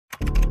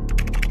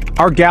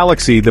Our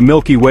galaxy, the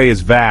Milky Way,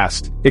 is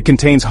vast. It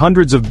contains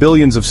hundreds of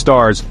billions of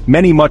stars,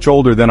 many much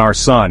older than our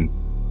sun.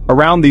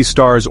 Around these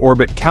stars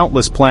orbit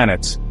countless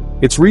planets.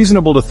 It's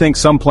reasonable to think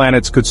some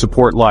planets could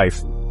support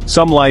life.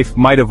 Some life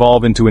might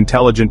evolve into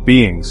intelligent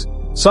beings.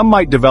 Some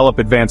might develop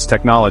advanced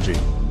technology.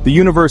 The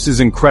universe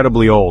is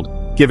incredibly old,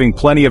 giving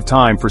plenty of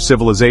time for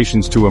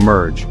civilizations to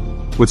emerge.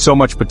 With so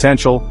much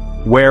potential,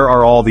 where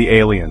are all the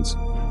aliens?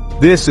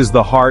 This is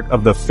the heart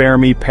of the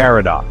Fermi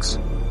Paradox.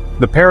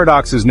 The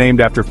paradox is named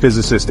after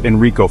physicist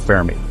Enrico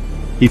Fermi.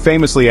 He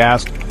famously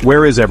asked,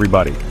 "Where is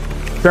everybody?"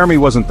 Fermi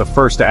wasn't the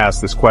first to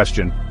ask this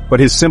question, but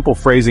his simple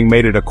phrasing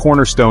made it a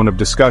cornerstone of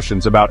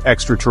discussions about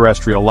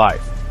extraterrestrial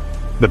life.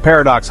 The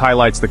paradox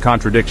highlights the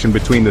contradiction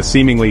between the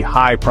seemingly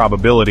high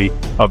probability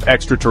of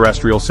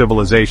extraterrestrial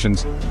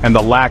civilizations and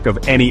the lack of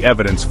any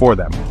evidence for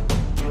them.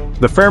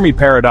 The Fermi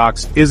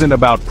Paradox isn't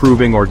about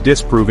proving or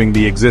disproving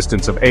the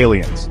existence of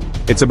aliens.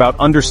 It's about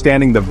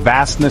understanding the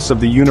vastness of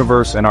the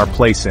universe and our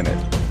place in it.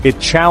 It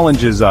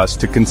challenges us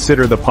to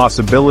consider the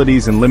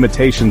possibilities and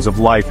limitations of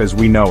life as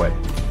we know it.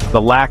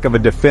 The lack of a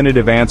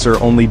definitive answer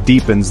only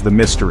deepens the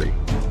mystery.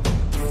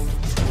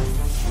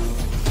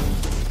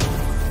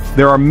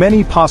 There are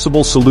many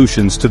possible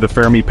solutions to the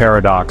Fermi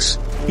Paradox,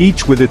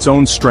 each with its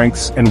own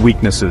strengths and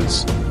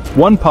weaknesses.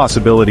 One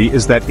possibility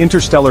is that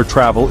interstellar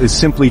travel is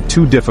simply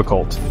too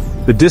difficult.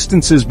 The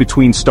distances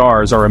between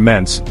stars are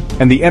immense,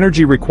 and the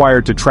energy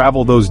required to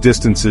travel those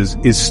distances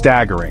is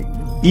staggering.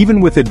 Even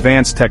with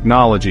advanced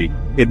technology,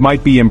 it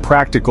might be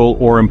impractical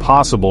or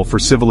impossible for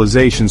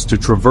civilizations to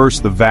traverse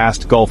the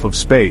vast gulf of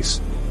space.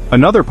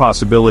 Another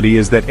possibility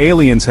is that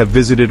aliens have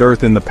visited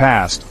Earth in the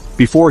past,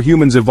 before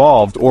humans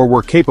evolved or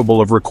were capable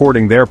of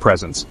recording their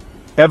presence.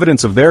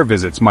 Evidence of their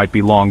visits might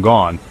be long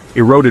gone,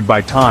 eroded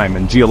by time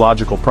and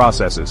geological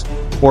processes.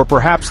 Or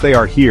perhaps they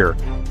are here,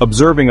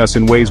 observing us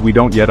in ways we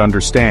don't yet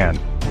understand.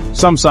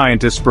 Some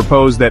scientists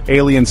propose that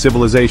alien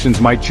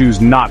civilizations might choose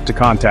not to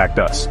contact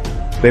us.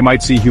 They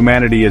might see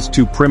humanity as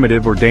too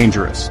primitive or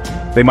dangerous.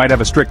 They might have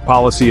a strict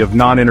policy of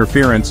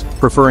non-interference,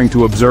 preferring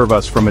to observe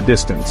us from a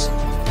distance.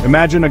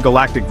 Imagine a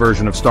galactic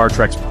version of Star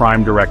Trek's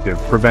Prime Directive,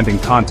 preventing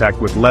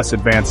contact with less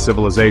advanced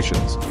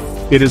civilizations.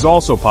 It is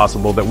also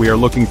possible that we are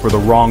looking for the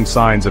wrong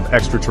signs of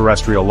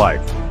extraterrestrial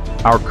life.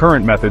 Our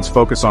current methods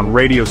focus on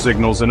radio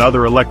signals and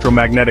other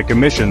electromagnetic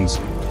emissions.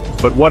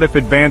 But what if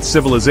advanced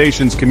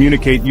civilizations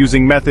communicate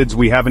using methods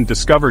we haven't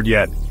discovered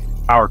yet?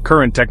 Our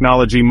current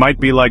technology might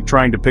be like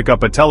trying to pick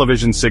up a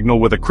television signal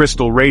with a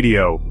crystal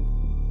radio.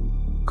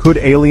 Could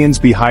aliens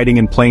be hiding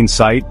in plain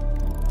sight?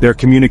 Their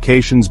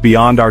communications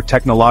beyond our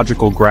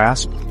technological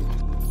grasp?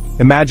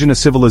 Imagine a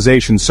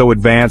civilization so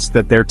advanced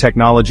that their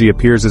technology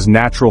appears as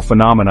natural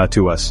phenomena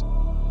to us.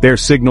 Their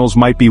signals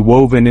might be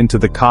woven into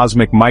the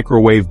cosmic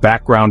microwave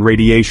background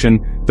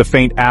radiation, the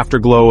faint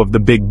afterglow of the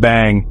Big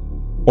Bang.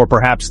 Or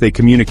perhaps they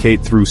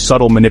communicate through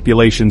subtle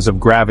manipulations of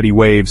gravity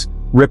waves,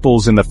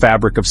 ripples in the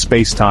fabric of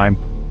space-time.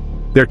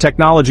 Their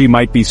technology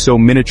might be so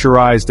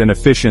miniaturized and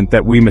efficient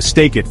that we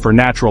mistake it for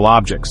natural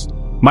objects.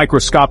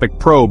 Microscopic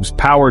probes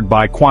powered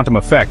by quantum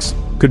effects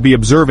could be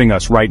observing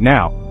us right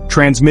now,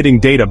 transmitting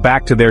data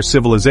back to their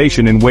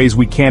civilization in ways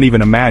we can't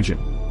even imagine.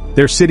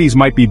 Their cities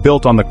might be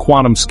built on the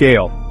quantum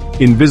scale,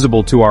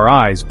 invisible to our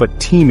eyes but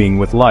teeming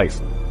with life.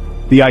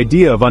 The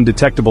idea of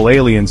undetectable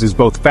aliens is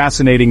both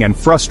fascinating and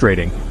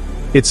frustrating.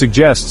 It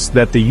suggests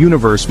that the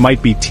universe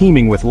might be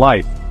teeming with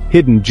life,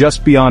 hidden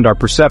just beyond our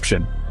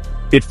perception.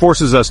 It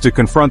forces us to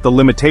confront the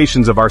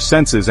limitations of our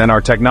senses and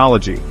our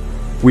technology.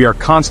 We are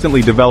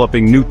constantly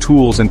developing new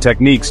tools and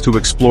techniques to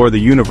explore the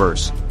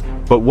universe.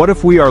 But what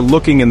if we are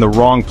looking in the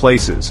wrong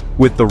places,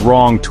 with the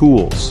wrong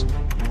tools?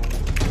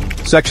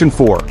 Section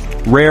 4.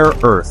 Rare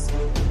Earth.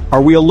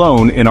 Are we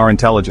alone in our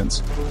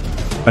intelligence?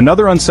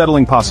 Another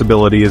unsettling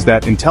possibility is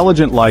that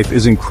intelligent life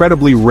is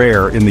incredibly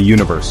rare in the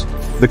universe.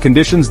 The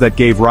conditions that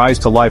gave rise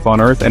to life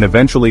on Earth and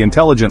eventually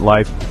intelligent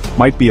life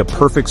might be a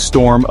perfect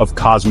storm of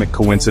cosmic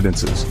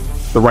coincidences.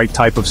 The right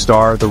type of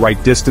star, the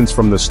right distance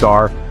from the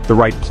star, the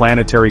right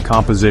planetary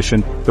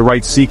composition, the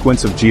right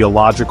sequence of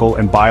geological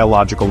and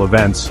biological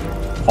events.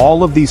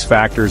 All of these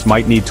factors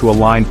might need to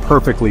align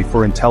perfectly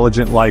for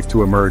intelligent life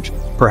to emerge.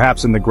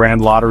 Perhaps in the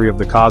grand lottery of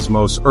the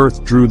cosmos,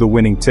 Earth drew the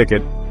winning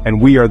ticket, and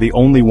we are the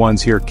only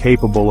ones here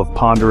capable of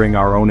pondering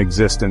our own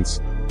existence.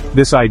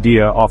 This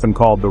idea, often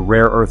called the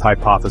rare Earth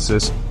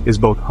hypothesis, is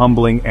both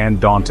humbling and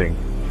daunting.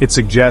 It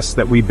suggests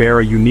that we bear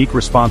a unique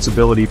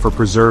responsibility for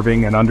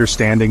preserving and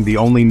understanding the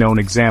only known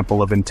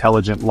example of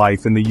intelligent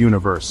life in the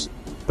universe.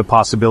 The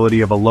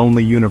possibility of a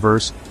lonely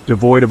universe,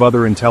 devoid of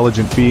other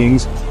intelligent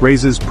beings,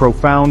 raises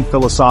profound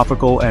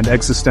philosophical and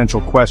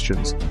existential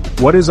questions.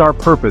 What is our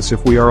purpose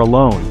if we are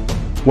alone?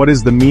 What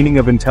is the meaning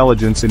of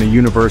intelligence in a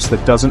universe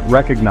that doesn't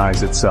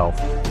recognize itself?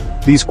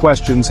 These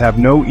questions have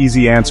no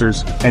easy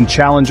answers and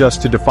challenge us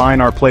to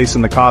define our place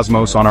in the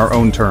cosmos on our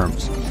own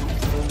terms.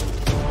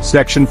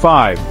 Section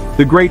 5.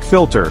 The Great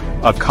Filter,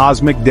 a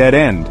Cosmic Dead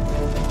End.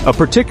 A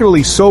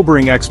particularly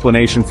sobering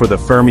explanation for the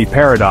Fermi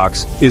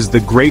Paradox is the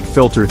Great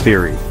Filter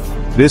theory.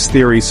 This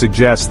theory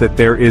suggests that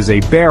there is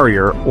a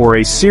barrier or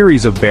a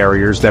series of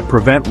barriers that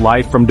prevent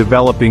life from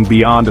developing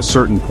beyond a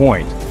certain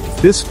point.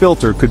 This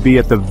filter could be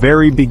at the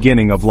very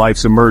beginning of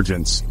life's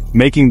emergence,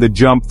 making the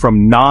jump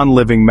from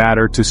non-living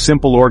matter to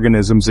simple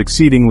organisms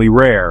exceedingly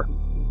rare.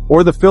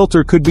 Or the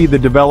filter could be the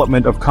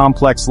development of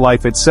complex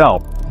life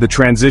itself, the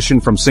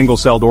transition from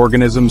single-celled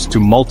organisms to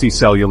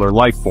multicellular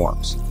life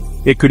forms.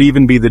 It could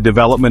even be the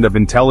development of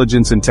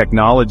intelligence and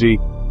technology,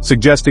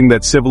 suggesting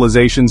that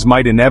civilizations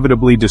might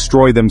inevitably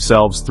destroy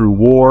themselves through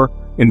war,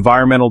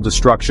 environmental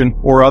destruction,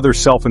 or other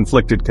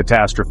self-inflicted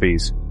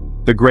catastrophes.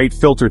 The Great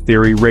Filter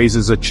Theory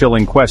raises a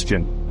chilling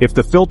question. If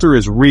the filter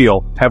is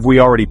real, have we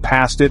already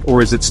passed it,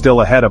 or is it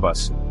still ahead of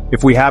us?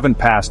 If we haven't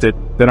passed it,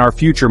 then our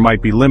future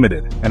might be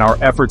limited, and our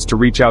efforts to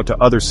reach out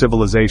to other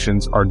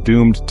civilizations are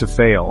doomed to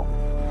fail.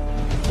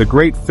 The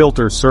Great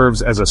Filter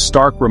serves as a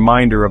stark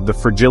reminder of the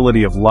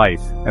fragility of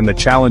life and the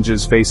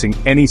challenges facing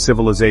any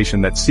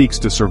civilization that seeks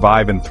to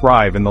survive and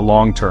thrive in the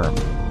long term.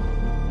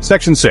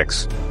 Section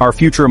 6. Our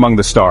Future Among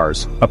the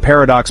Stars, a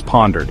Paradox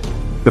Pondered.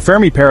 The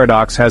Fermi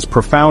Paradox has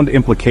profound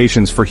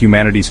implications for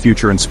humanity's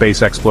future in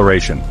space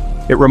exploration.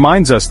 It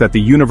reminds us that the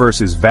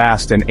universe is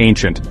vast and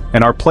ancient,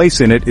 and our place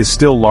in it is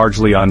still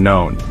largely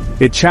unknown.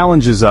 It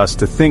challenges us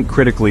to think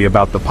critically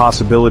about the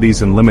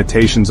possibilities and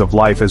limitations of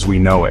life as we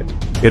know it.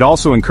 It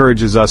also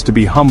encourages us to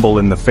be humble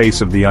in the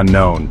face of the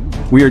unknown.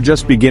 We are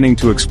just beginning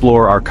to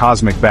explore our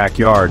cosmic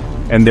backyard,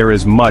 and there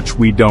is much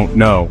we don't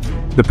know.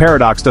 The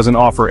paradox doesn't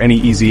offer any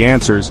easy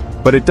answers,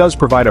 but it does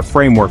provide a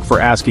framework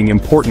for asking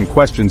important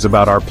questions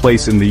about our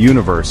place in the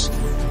universe.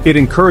 It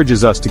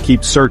encourages us to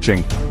keep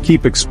searching,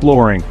 keep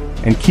exploring,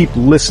 and keep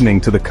listening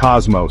to the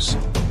cosmos.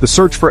 The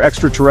search for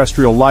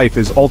extraterrestrial life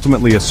is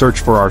ultimately a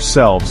search for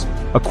ourselves,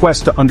 a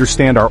quest to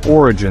understand our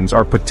origins,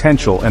 our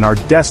potential, and our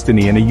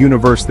destiny in a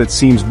universe that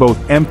seems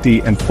both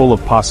empty and full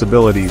of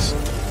possibilities.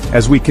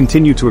 As we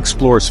continue to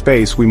explore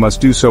space, we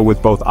must do so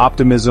with both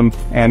optimism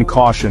and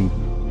caution.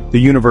 The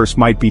universe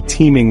might be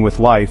teeming with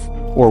life,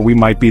 or we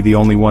might be the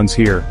only ones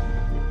here.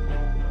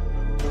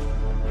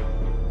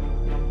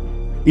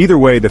 Either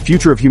way, the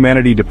future of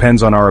humanity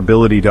depends on our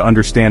ability to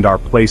understand our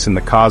place in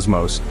the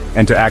cosmos,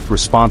 and to act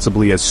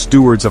responsibly as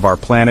stewards of our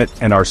planet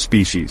and our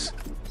species.